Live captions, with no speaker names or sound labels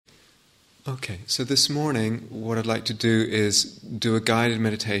Okay, so this morning what I'd like to do is do a guided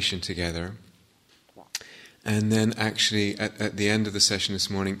meditation together, and then actually at the end of the session this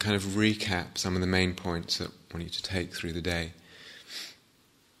morning kind of recap some of the main points that I want you to take through the day.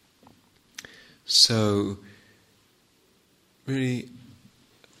 So really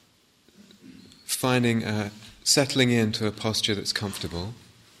settling into a posture that's comfortable.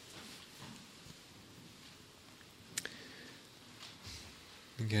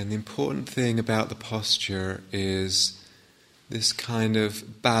 Again, the important thing about the posture is this kind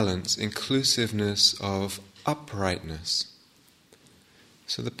of balance, inclusiveness of uprightness.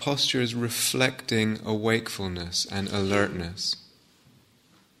 So the posture is reflecting a wakefulness and alertness.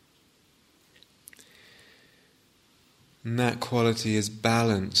 And that quality is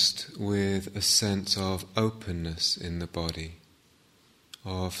balanced with a sense of openness in the body,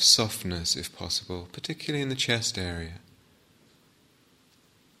 of softness if possible, particularly in the chest area.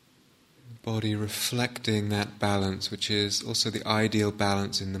 Body reflecting that balance, which is also the ideal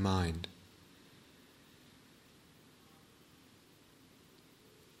balance in the mind.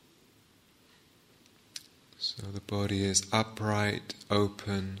 So the body is upright,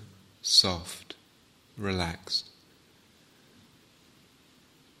 open, soft, relaxed.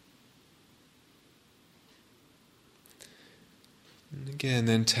 And again,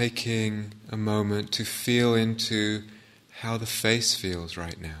 then taking a moment to feel into how the face feels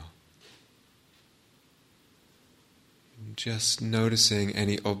right now. Just noticing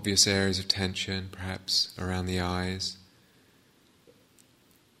any obvious areas of tension, perhaps around the eyes,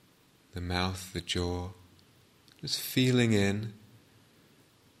 the mouth, the jaw. Just feeling in,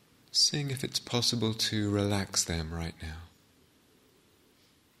 seeing if it's possible to relax them right now.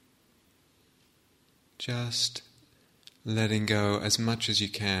 Just letting go as much as you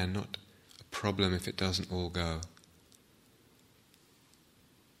can, not a problem if it doesn't all go.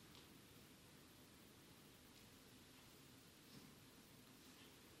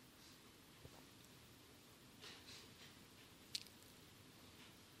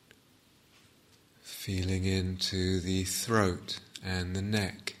 Feeling into the throat and the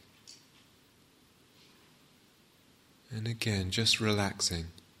neck. And again, just relaxing.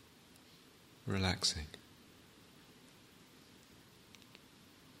 Relaxing.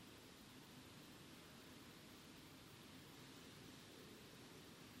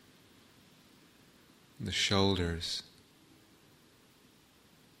 The shoulders,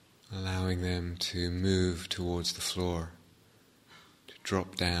 allowing them to move towards the floor, to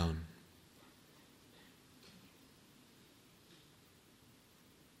drop down.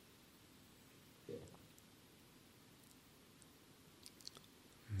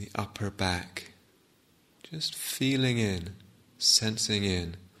 The upper back, just feeling in, sensing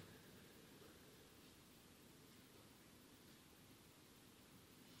in.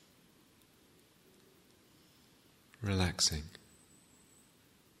 Relaxing.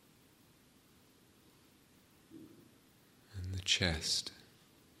 And the chest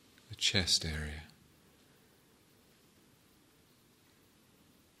area.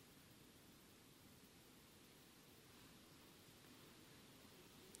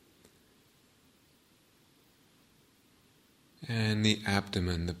 And the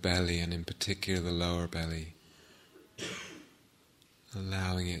abdomen, the belly, and in particular the lower belly,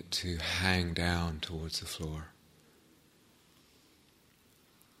 allowing it to hang down towards the floor.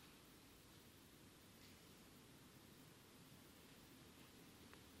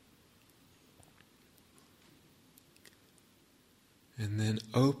 And then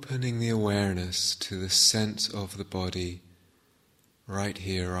opening the awareness to the sense of the body right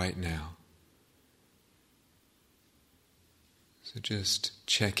here, right now. So just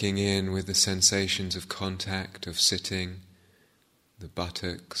checking in with the sensations of contact, of sitting, the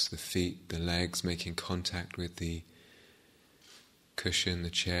buttocks, the feet, the legs, making contact with the cushion, the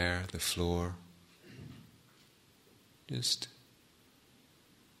chair, the floor. Just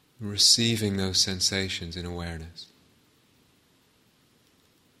receiving those sensations in awareness.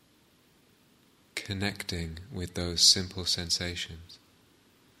 Connecting with those simple sensations.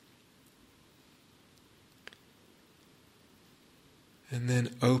 And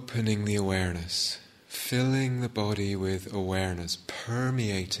then opening the awareness, filling the body with awareness,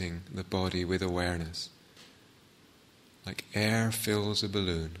 permeating the body with awareness, like air fills a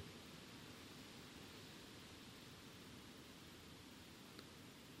balloon.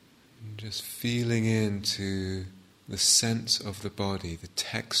 And just feeling into the sense of the body, the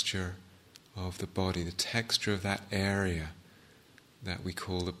texture of the body, the texture of that area that we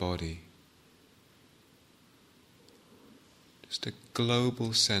call the body. Just a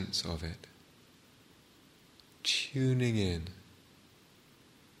global sense of it. Tuning in.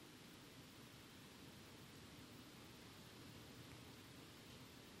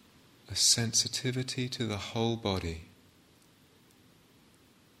 a sensitivity to the whole body.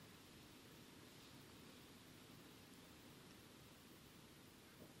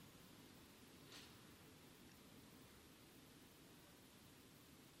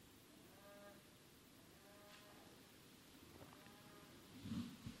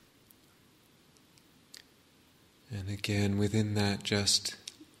 And again, within that, just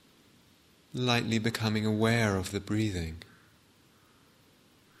lightly becoming aware of the breathing.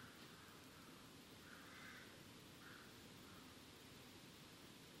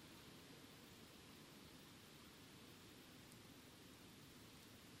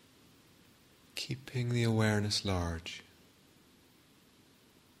 Keeping the awareness large.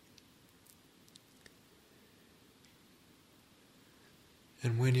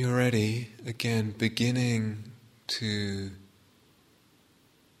 And when you're ready, again, beginning to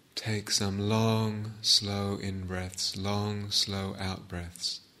take some long, slow in-breaths, long, slow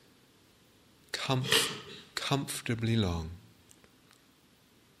out-breaths. Comfortably long.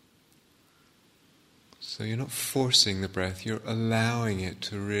 So you're not forcing the breath, you're allowing it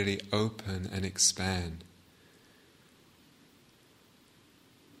to really open and expand.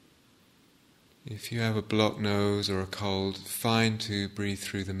 If you have a blocked nose or a cold, fine to breathe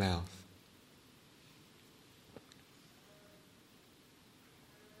through the mouth.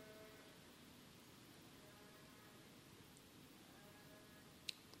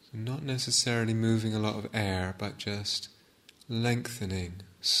 So not necessarily moving a lot of air, but just lengthening,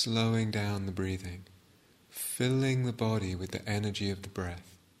 slowing down the breathing, filling the body with the energy of the breath.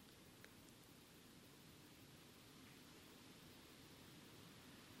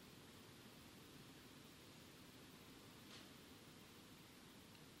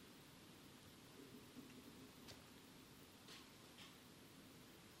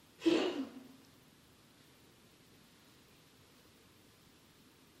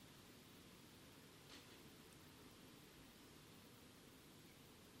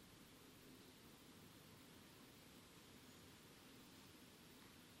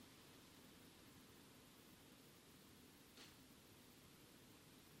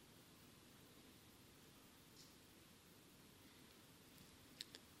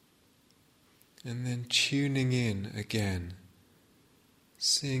 And then tuning in again,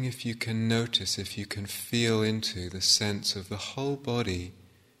 seeing if you can notice, if you can feel into the sense of the whole body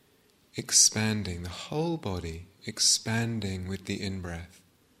expanding, the whole body expanding with the in-breath.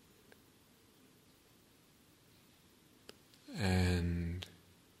 And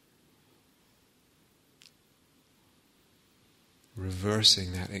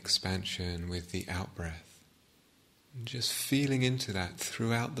reversing that expansion with the out-breath. And just feeling into that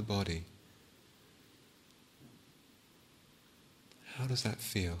throughout the body. How does that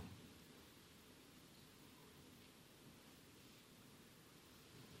feel?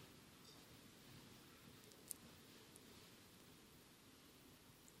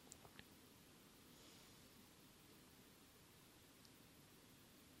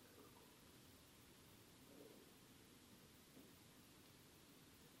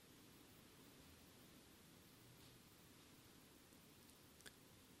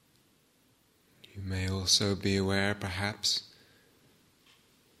 You may also be aware, perhaps,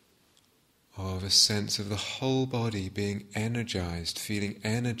 of a sense of the whole body being energized, feeling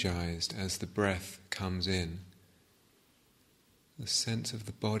energized as the breath comes in. The sense of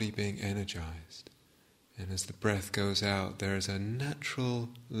the body being energized. And as the breath goes out, there is a natural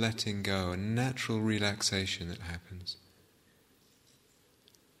letting go, a natural relaxation that happens.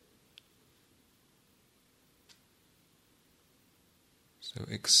 So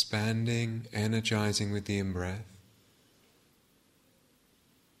expanding, energizing with the in-breath.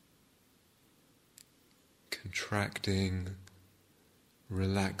 Contracting,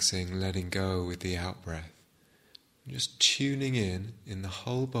 relaxing, letting go with the out-breath. Just tuning in the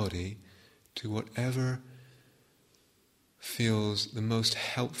whole body to whatever feels the most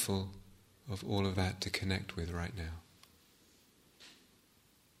helpful of all of that to connect with right now.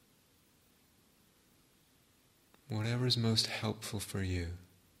 Whatever is most helpful for you.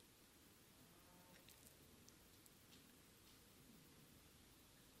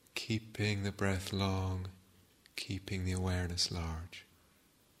 Keeping the breath long, keeping the awareness large.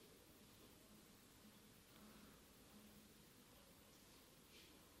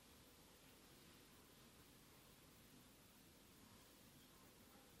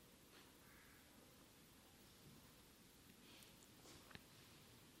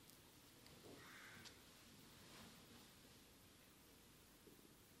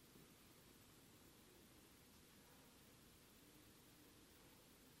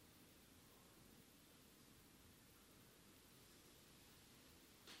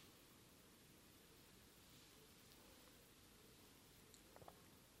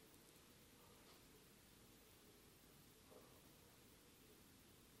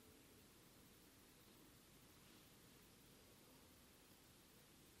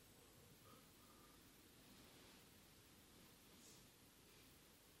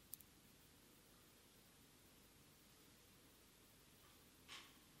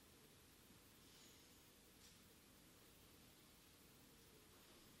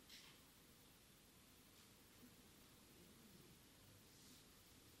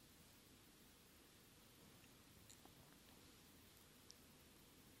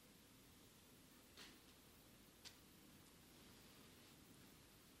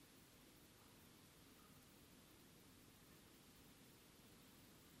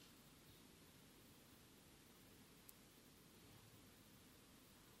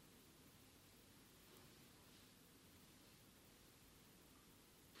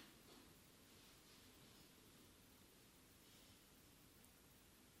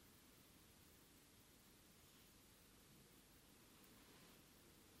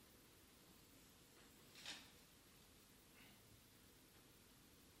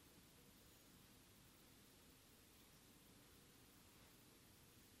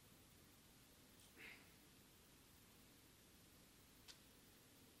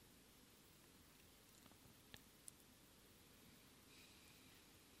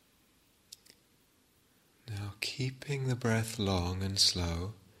 keeping the breath long and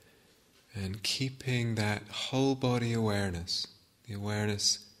slow, and keeping that whole body awareness, the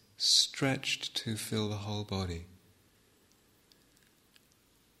awareness stretched to fill the whole body.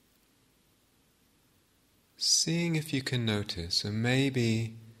 Seeing if you can notice, and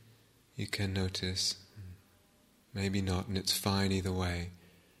maybe you can notice, maybe not, and it's fine either way.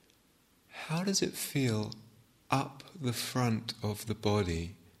 How does it feel up the front of the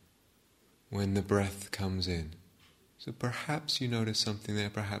body when the breath comes in? So perhaps you notice something there,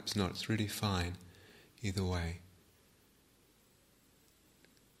 perhaps not. It's really fine either way.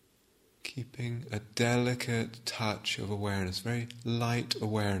 Keeping a delicate touch of awareness, very light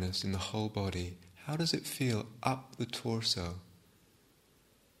awareness in the whole body. How does it feel up the torso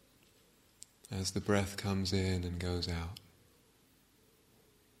as the breath comes in and goes out?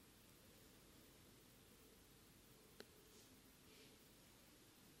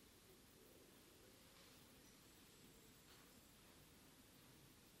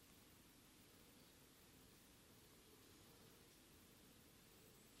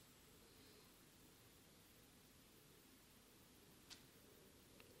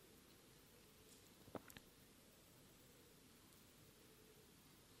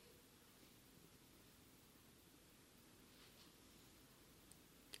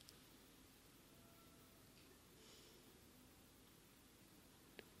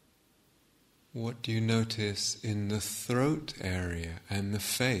 What do you notice in the throat area and the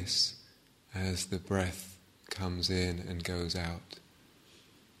face as the breath comes in and goes out?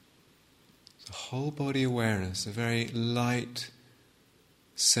 So whole body awareness, a very light,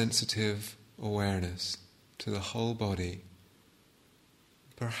 sensitive awareness to the whole body.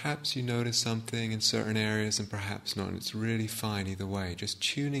 Perhaps you notice something in certain areas and perhaps not, and it's really fine either way. Just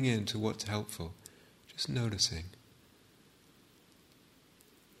tuning in to what's helpful, just noticing.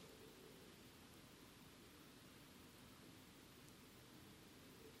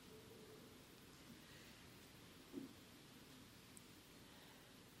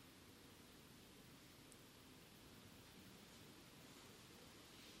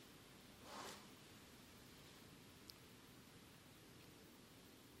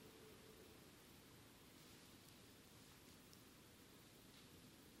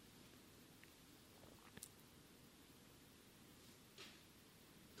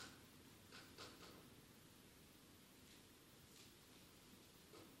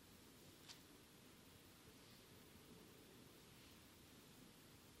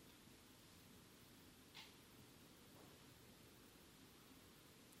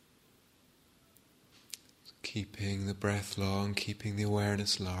 Keeping the breath long, keeping the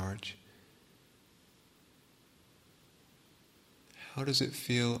awareness large. How does it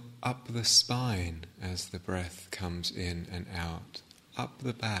feel up the spine as the breath comes in and out? Up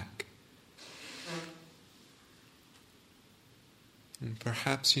the back. And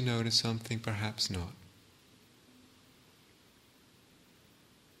perhaps you notice something, perhaps not.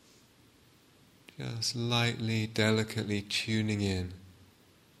 Just lightly, delicately tuning in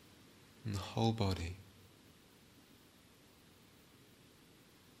the whole body.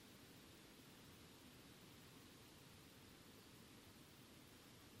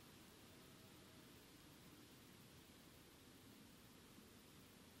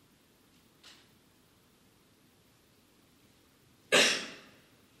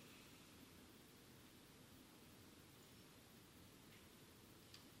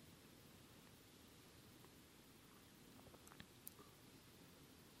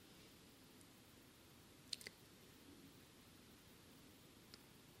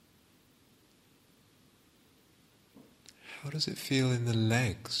 How does it feel in the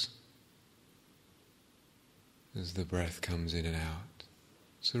legs as the breath comes in and out?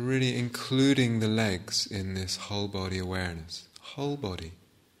 So really including the legs in this whole body awareness. Whole body.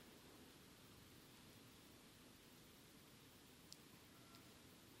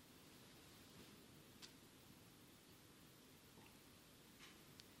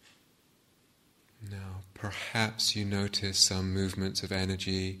 Now perhaps you notice some movements of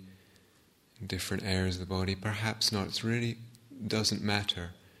energy in different areas of the body, perhaps not, it really doesn't matter.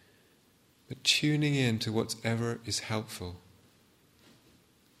 But tuning in to whatever is helpful.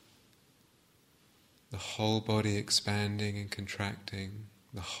 The whole body expanding and contracting,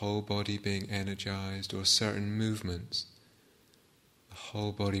 the whole body being energized, or certain movements, the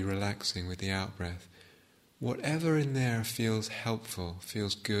whole body relaxing with the out-breath. Whatever in there feels helpful,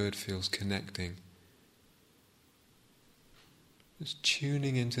 feels good, feels connecting. Just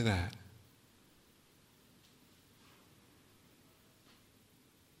tuning into that.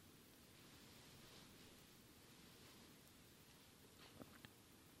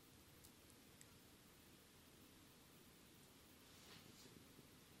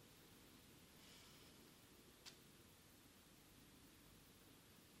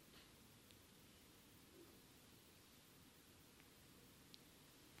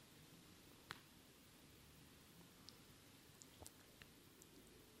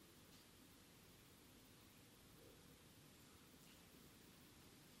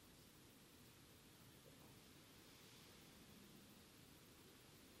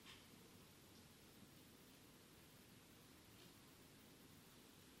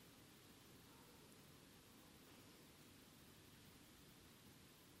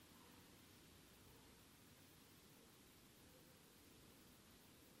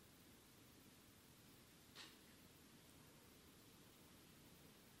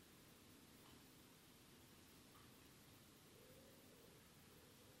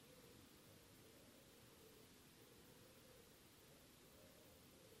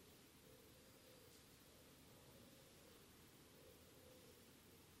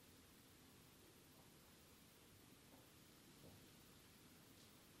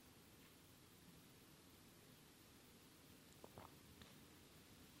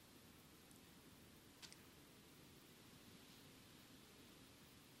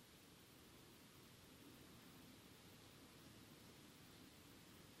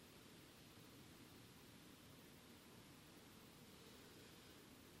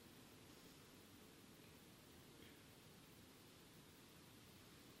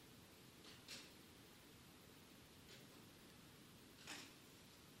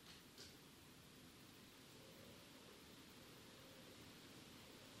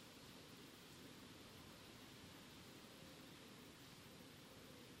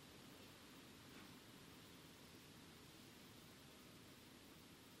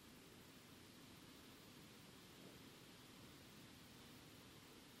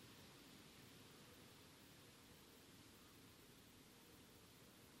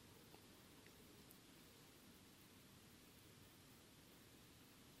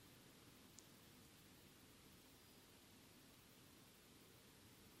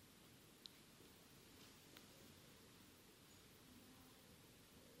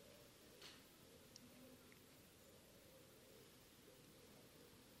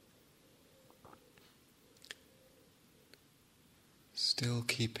 still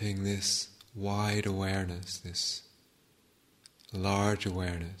keeping this wide awareness, this large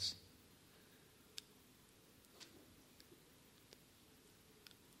awareness.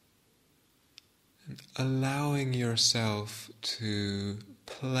 And allowing yourself to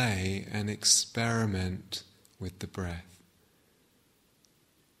play and experiment with the breath.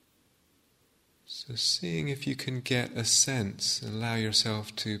 So seeing if you can get a sense, allow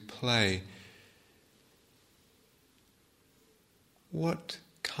yourself to play. What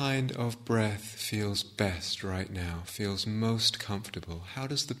kind of breath feels best right now, feels most comfortable? How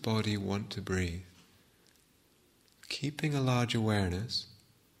does the body want to breathe? Keeping a large awareness.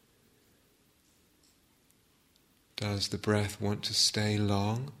 Does the breath want to stay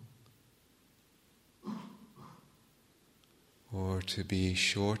long? Or to be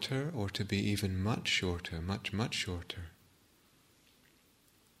shorter, or to be even much shorter, much, much shorter?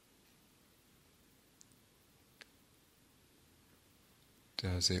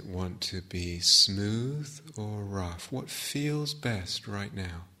 Does it want to be smooth or rough? What feels best right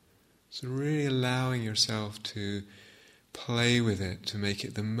now? So really allowing yourself to play with it, to make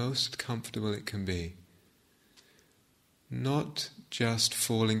it the most comfortable it can be. Not just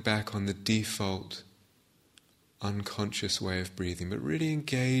falling back on the default unconscious way of breathing, but really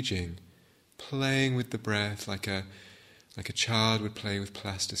engaging, playing with the breath like a child would play with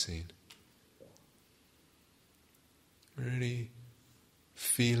plasticine. Really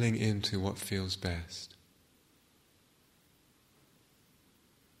feeling into what feels best.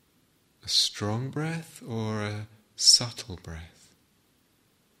 A strong breath or a subtle breath?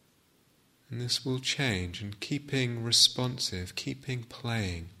 And this will change, and keeping responsive, keeping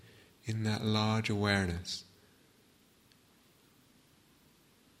playing in that large awareness.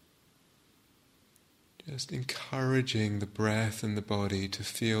 Just encouraging the breath and the body to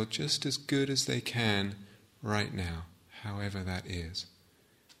feel just as good as they can right now, however that is.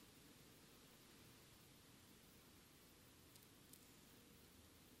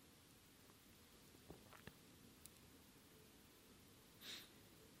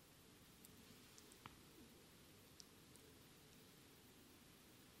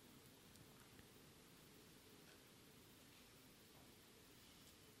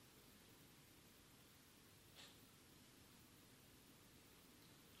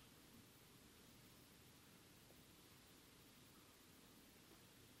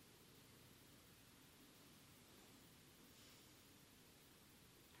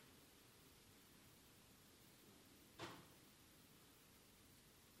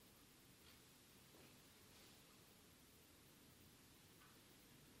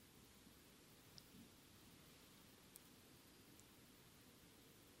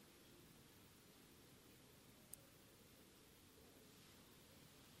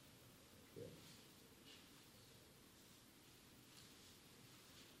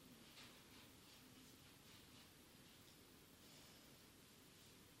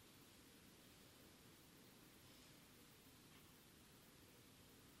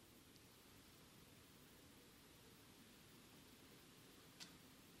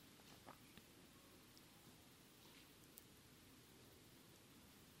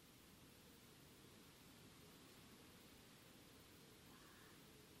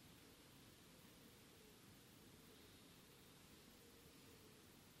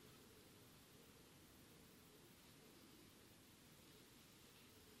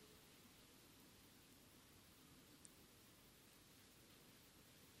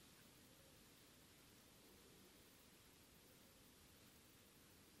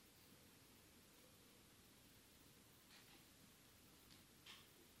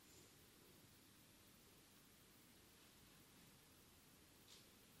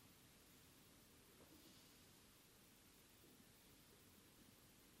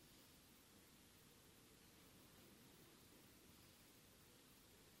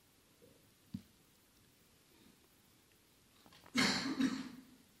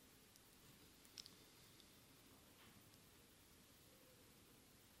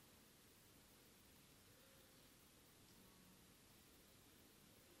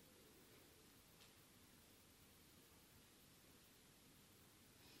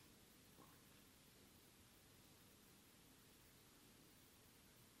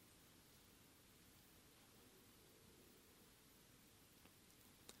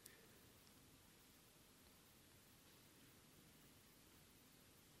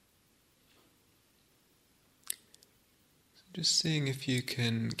 Just seeing if you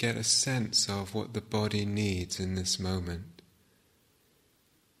can get a sense of what the body needs in this moment,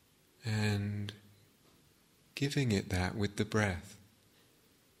 and giving it that with the breath,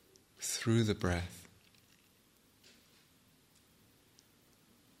 through the breath.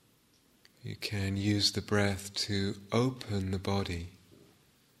 You can use the breath to open the body,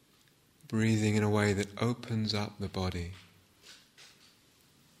 breathing in a way that opens up the body.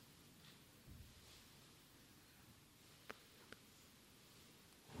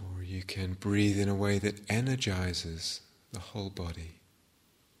 Or you can breathe in a way that energizes the whole body.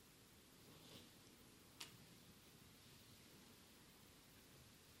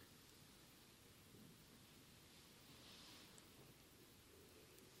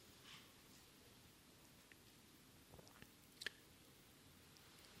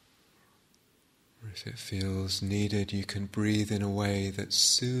 If it feels needed, you can breathe in a way that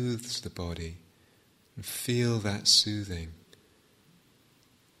soothes the body and feel that soothing.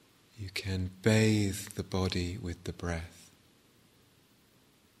 You can bathe the body with the breath.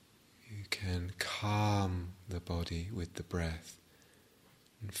 You can calm the body with the breath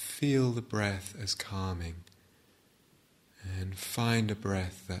and feel the breath as calming and find a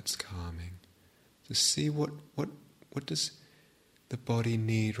breath that's calming. To see what does the body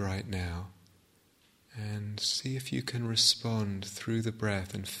need right now. And see if you can respond through the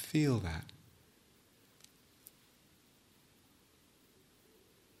breath and feel that.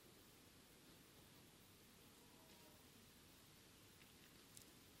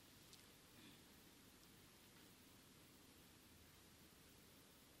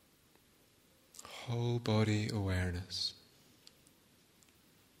 Whole body awareness.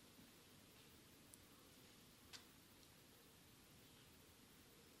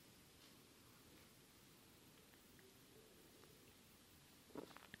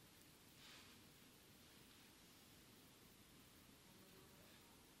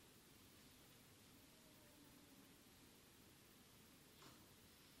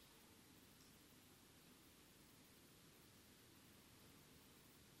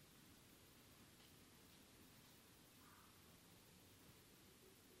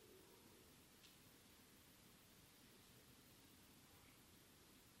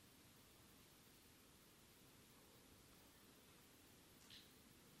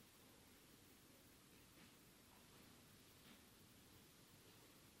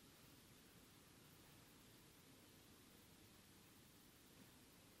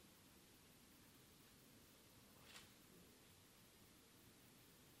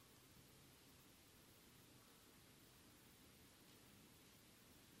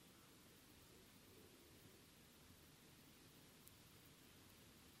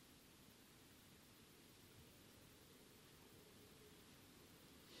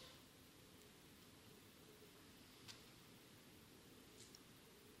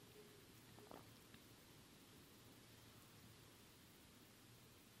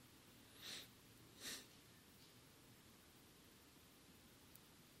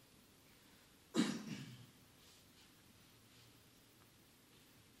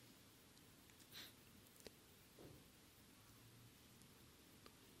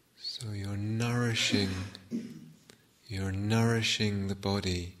 So you're nourishing the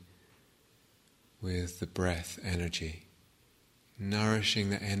body with the breath energy. Nourishing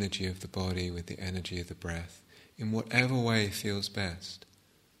the energy of the body with the energy of the breath in whatever way feels best.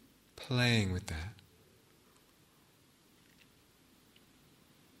 Playing with that.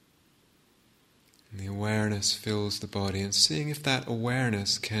 And the awareness fills the body, and seeing if that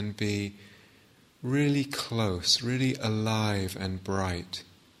awareness can be really close, really alive and bright.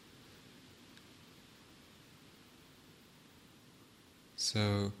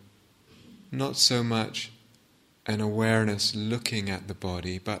 So, not so much an awareness looking at the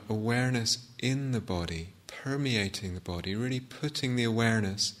body, but awareness in the body, permeating the body, really putting the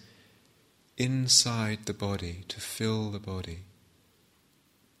awareness inside the body to fill the body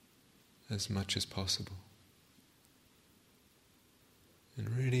as much as possible.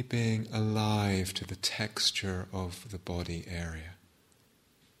 And really being alive to the texture of the body area,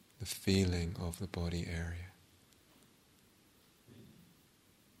 the feeling of the body area.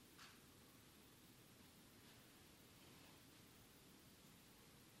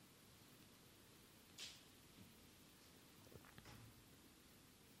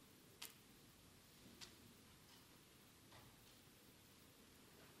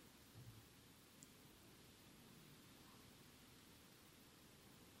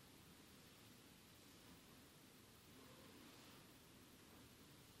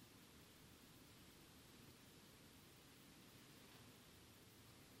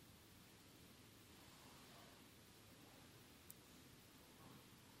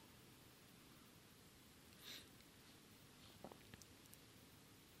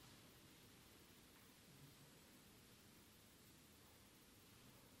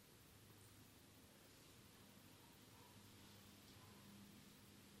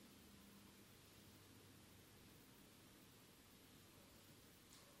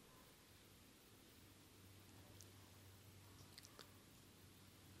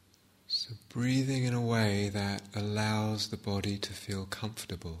 breathing in a way that allows the body to feel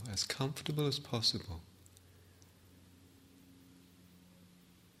comfortable as possible.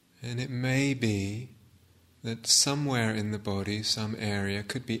 And it may be that somewhere in the body, some area,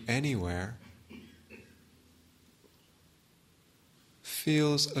 could be anywhere,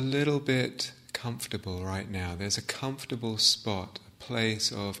 feels a little bit comfortable right now. There's a comfortable spot, a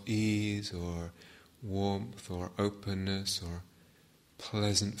place of ease or warmth or openness or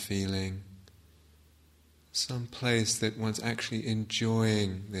pleasant feeling. Some place that one's actually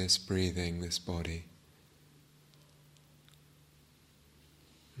enjoying this breathing, this body.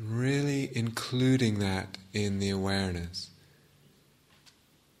 Really including that in the awareness.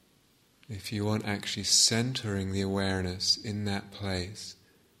 If you want, actually centering the awareness in that place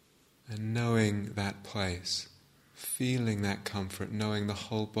and knowing that place, feeling that comfort, knowing the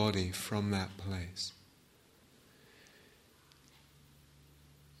whole body from that place.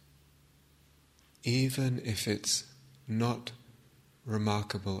 Even if it's not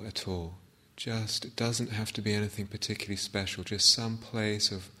remarkable at all, it doesn't have to be anything particularly special, just some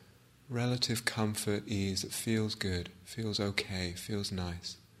place of relative comfort, ease that feels good, feels okay, feels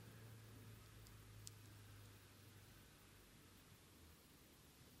nice.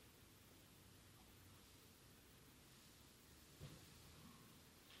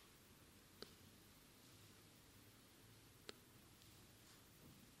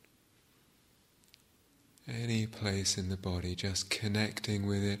 Any place in the body, just connecting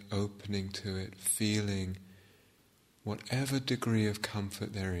with it, opening to it, feeling whatever degree of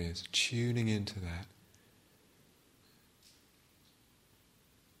comfort there is, tuning into that.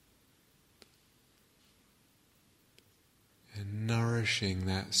 And nourishing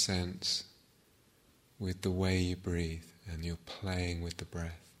that sense with the way you breathe and you're playing with the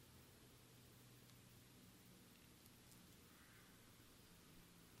breath.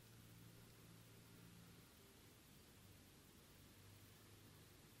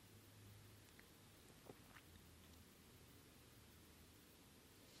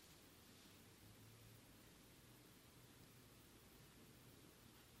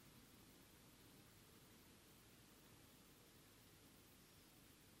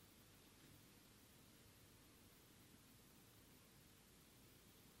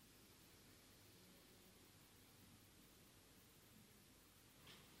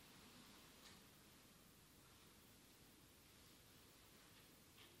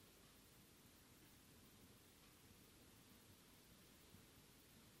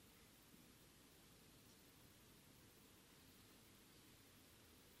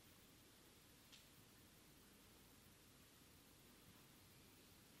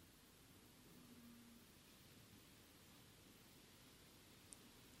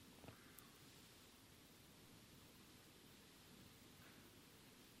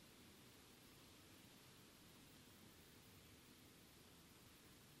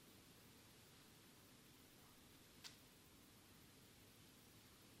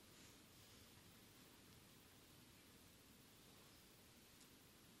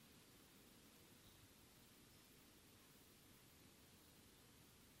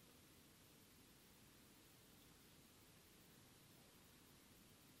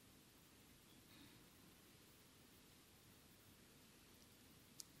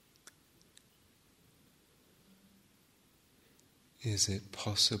 Is it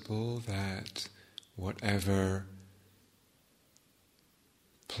possible that whatever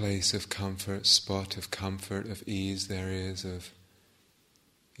place of comfort, spot of comfort, of ease there is, of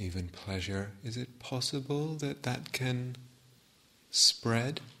even pleasure, is it possible that that can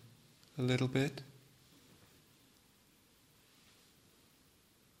spread a little bit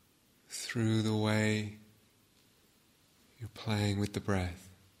through the way you're playing with the breath,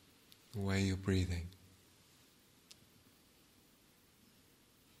 the way you're breathing?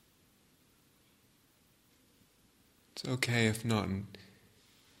 It's okay if not, and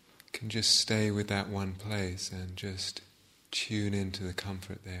can just stay with that one place and just tune into the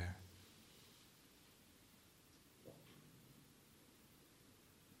comfort there.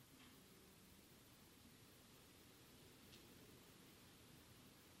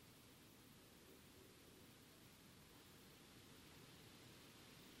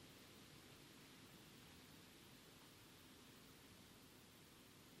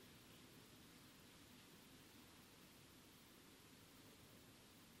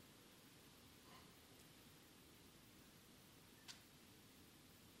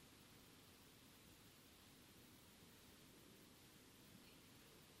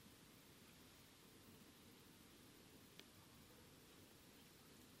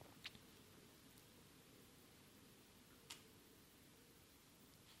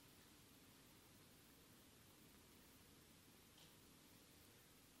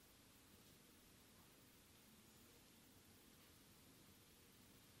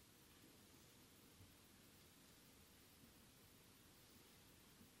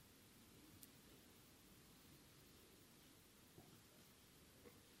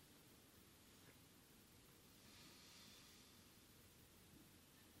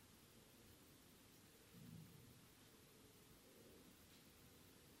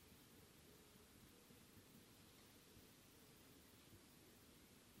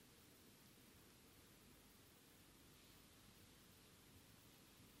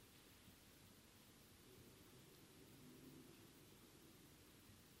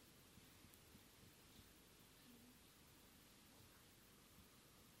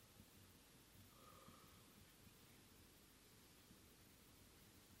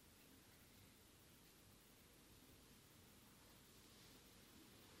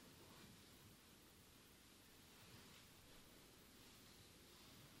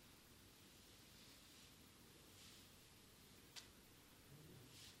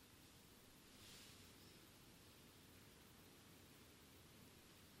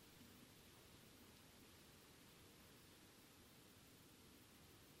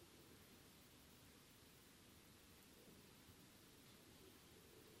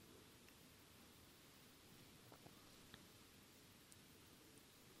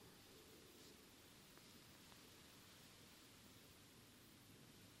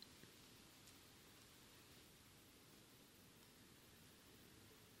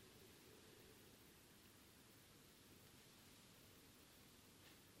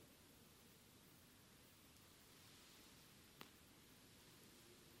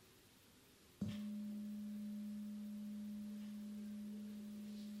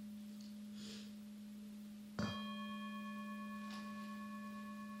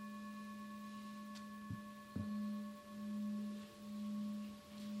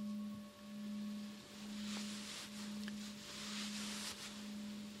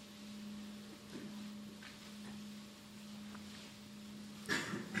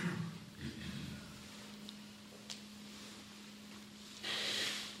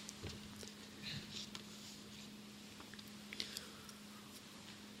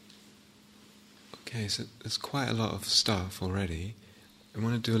 Okay, so there's quite a lot of stuff already. I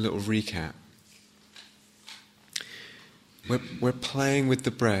want to do a little recap. We're playing with the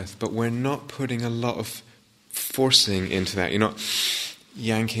breath, but we're not putting a lot of forcing into that. You're not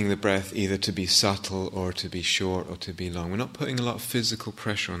yanking the breath either to be subtle or to be short or to be long. We're not putting a lot of physical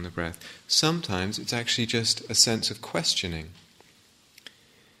pressure on the breath. Sometimes it's actually just a sense of questioning.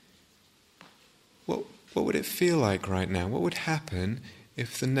 What would it feel like right now? What would happen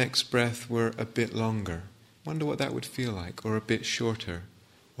if the next breath were a bit longer? Wonder what that would feel like, or a bit shorter,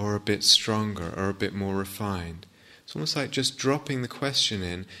 or a bit stronger, or a bit more refined. It's almost like just dropping the question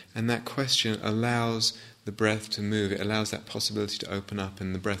in, and that question allows the breath to move. It allows that possibility to open up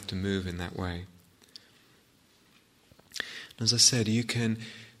and the breath to move in that way. As I said, you can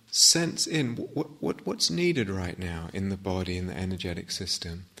sense in what's needed right now in the body, in the energetic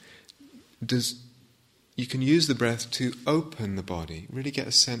system. You can use the breath to open the body, really get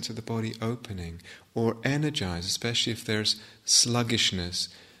a sense of the body opening, or energize, especially if there's sluggishness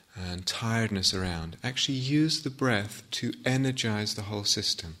and tiredness around. Actually use the breath to energize the whole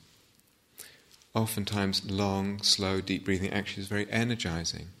system. Oftentimes long, slow, deep breathing actually is very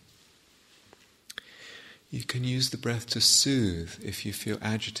energizing. You can use the breath to soothe if you feel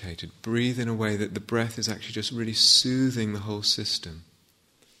agitated. Breathe in a way that the breath is actually just really soothing the whole system.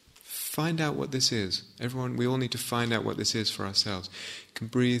 Find out what this is. Everyone, we all need to find out what this is for ourselves. You can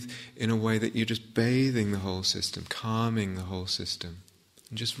breathe in a way that you're just bathing the whole system, calming the whole system,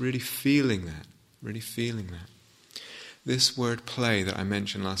 and just really feeling that, This word play that I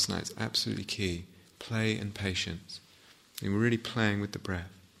mentioned last night is absolutely key. Play and patience. And we're really playing with the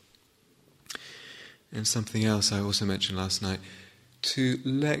breath. And something else I also mentioned last night, to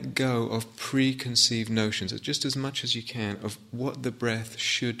let go of preconceived notions, just as much as you can, of what the breath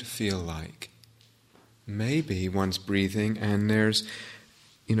should feel like. Maybe one's breathing and there's,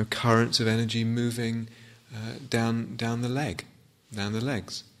 currents of energy moving down the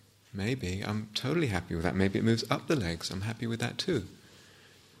legs. Maybe I'm totally happy with that. Maybe it moves up the legs. I'm happy with that too.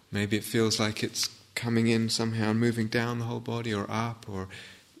 Maybe it feels like it's coming in somehow and moving down the whole body or up, or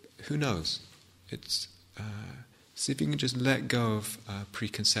who knows. It's see if you can just let go of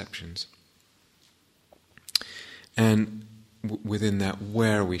preconceptions. And within that,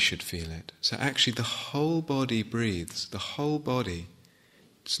 where we should feel it. So actually the whole body breathes. The whole body.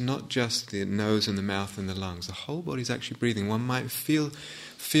 It's not just the nose and the mouth and the lungs. The whole body is actually breathing. One might feel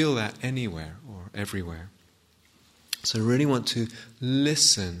that anywhere or everywhere. So I really want to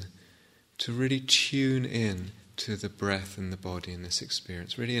listen, to really tune in to the breath and the body in this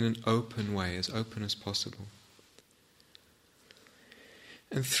experience, really in an open way, as open as possible.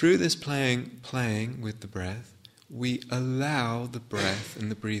 And through this playing with the breath, we allow the breath and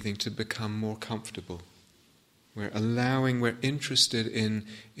the breathing to become more comfortable. We're interested in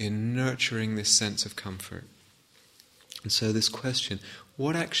nurturing this sense of comfort. And so this question,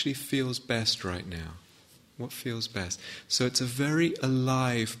 what actually feels best right now? What feels best? So it's a very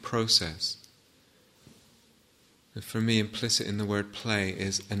alive process. And for me, implicit in the word play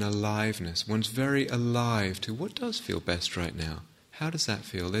is an aliveness. One's very alive to what does feel best right now. How does that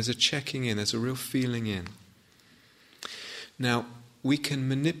feel? There's a checking in, there's a real feeling in. Now, we can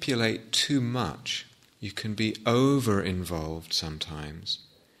manipulate too much. You can be over-involved sometimes,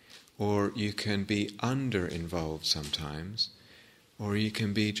 or you can be under-involved sometimes, or you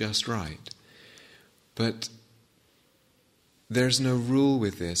can be just right. But there's no rule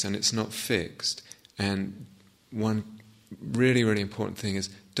with this, and it's not fixed. And one really, really important thing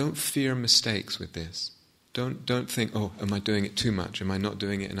is don't fear mistakes with this. Don't think, am I doing it too much? Am I not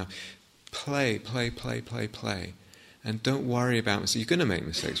doing it enough? Play. And don't worry about mistakes. You're going to make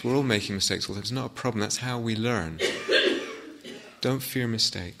mistakes. We're all making mistakes all the time. It's not a problem. That's how we learn. Don't fear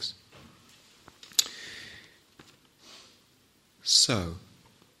mistakes. So,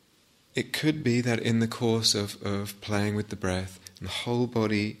 it could be that in the course of playing with the breath and the whole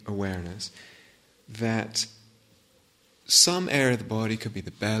body awareness, that some area of the body, could be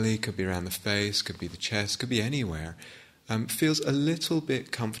the belly, could be around the face, could be the chest, could be anywhere, feels a little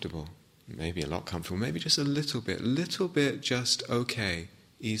bit comfortable. Maybe a lot comfortable, maybe just a little bit just okay,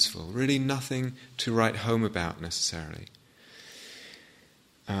 easeful. Really nothing to write home about necessarily.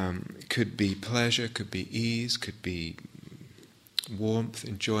 Could be pleasure, could be ease, could be warmth,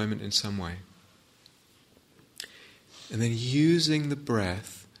 enjoyment in some way. And then using the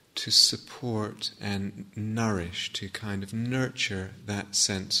breath to support and nourish, to kind of nurture that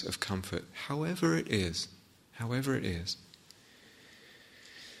sense of comfort, however it is.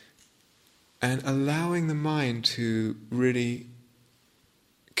 And allowing the mind to really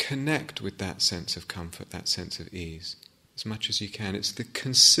connect with that sense of comfort, that sense of ease. as much as you can. It's the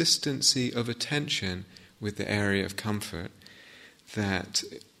consistency of attention with the area of comfort that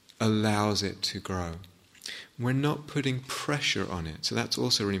allows it to grow. We're not putting pressure on it. So that's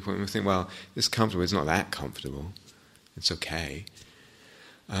also really important. We think, well, it's comfortable, it's not that comfortable. It's okay.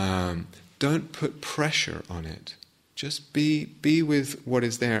 Don't put pressure on it. Just be with what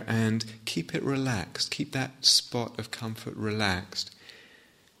is there and keep it relaxed. Keep that spot of comfort relaxed.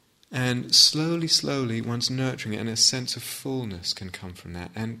 And slowly, slowly, one's nurturing it, and a sense of fullness can come from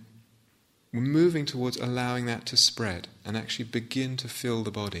that. And we're moving towards allowing that to spread and actually begin to fill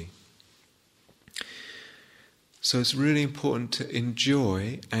the body. So it's really important to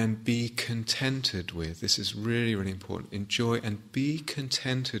enjoy and be contented with. This is really, really important. Enjoy and be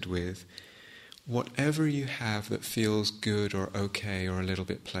contented with whatever you have that feels good or okay or a little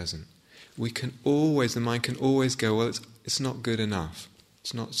bit pleasant. The mind can always go, well, it's not good enough.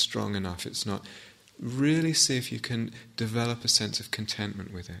 It's not strong enough. It's not. Really see if you can develop a sense of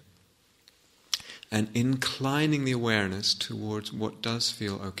contentment with it. And inclining the awareness towards what does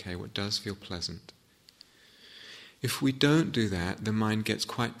feel okay, what does feel pleasant. If we don't do that, the mind gets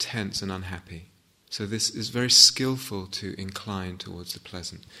quite tense and unhappy. So this is very skillful to incline towards the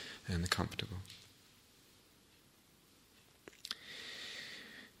pleasant and the comfortable.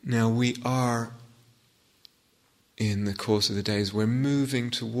 Now we are, in the course of the days, we're moving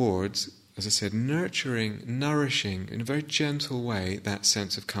towards, as I said, nourishing in a very gentle way that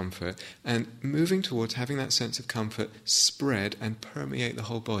sense of comfort, and moving towards having that sense of comfort spread and permeate the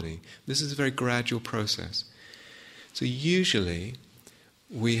whole body. This is a very gradual process. So usually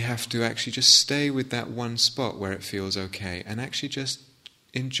we have to actually just stay with that one spot where it feels okay and actually just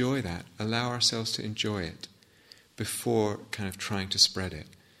enjoy that, allow ourselves to enjoy it before kind of trying to spread it.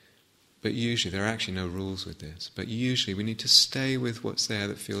 But usually, there are actually no rules with this, but usually we need to stay with what's there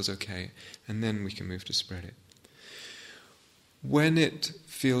that feels okay, and then we can move to spread it. When it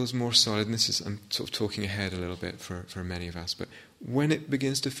feels more solid, and I'm sort of talking ahead a little bit for many of us, but when it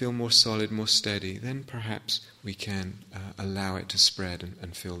begins to feel more solid, more steady, then perhaps we can allow it to spread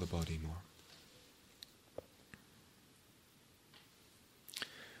and fill the body more.